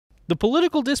The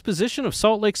political disposition of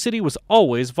Salt Lake City was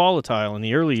always volatile in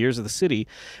the early years of the city,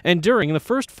 and during the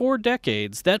first 4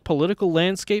 decades, that political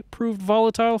landscape proved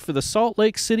volatile for the Salt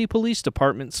Lake City Police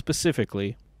Department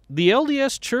specifically. The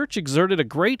LDS Church exerted a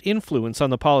great influence on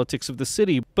the politics of the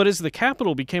city, but as the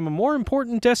capital became a more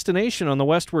important destination on the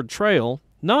Westward Trail,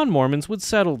 non-Mormons would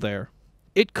settle there.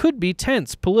 It could be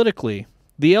tense politically.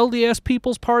 The LDS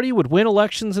People's Party would win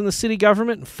elections in the city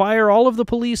government and fire all of the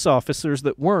police officers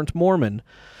that weren't Mormon.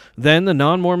 Then the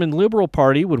non-Mormon Liberal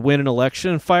Party would win an election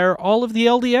and fire all of the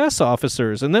LDS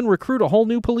officers and then recruit a whole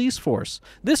new police force.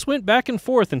 This went back and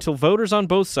forth until voters on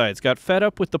both sides got fed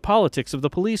up with the politics of the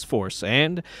police force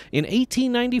and, in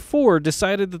 1894,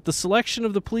 decided that the selection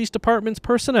of the police department's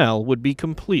personnel would be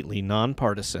completely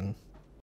nonpartisan.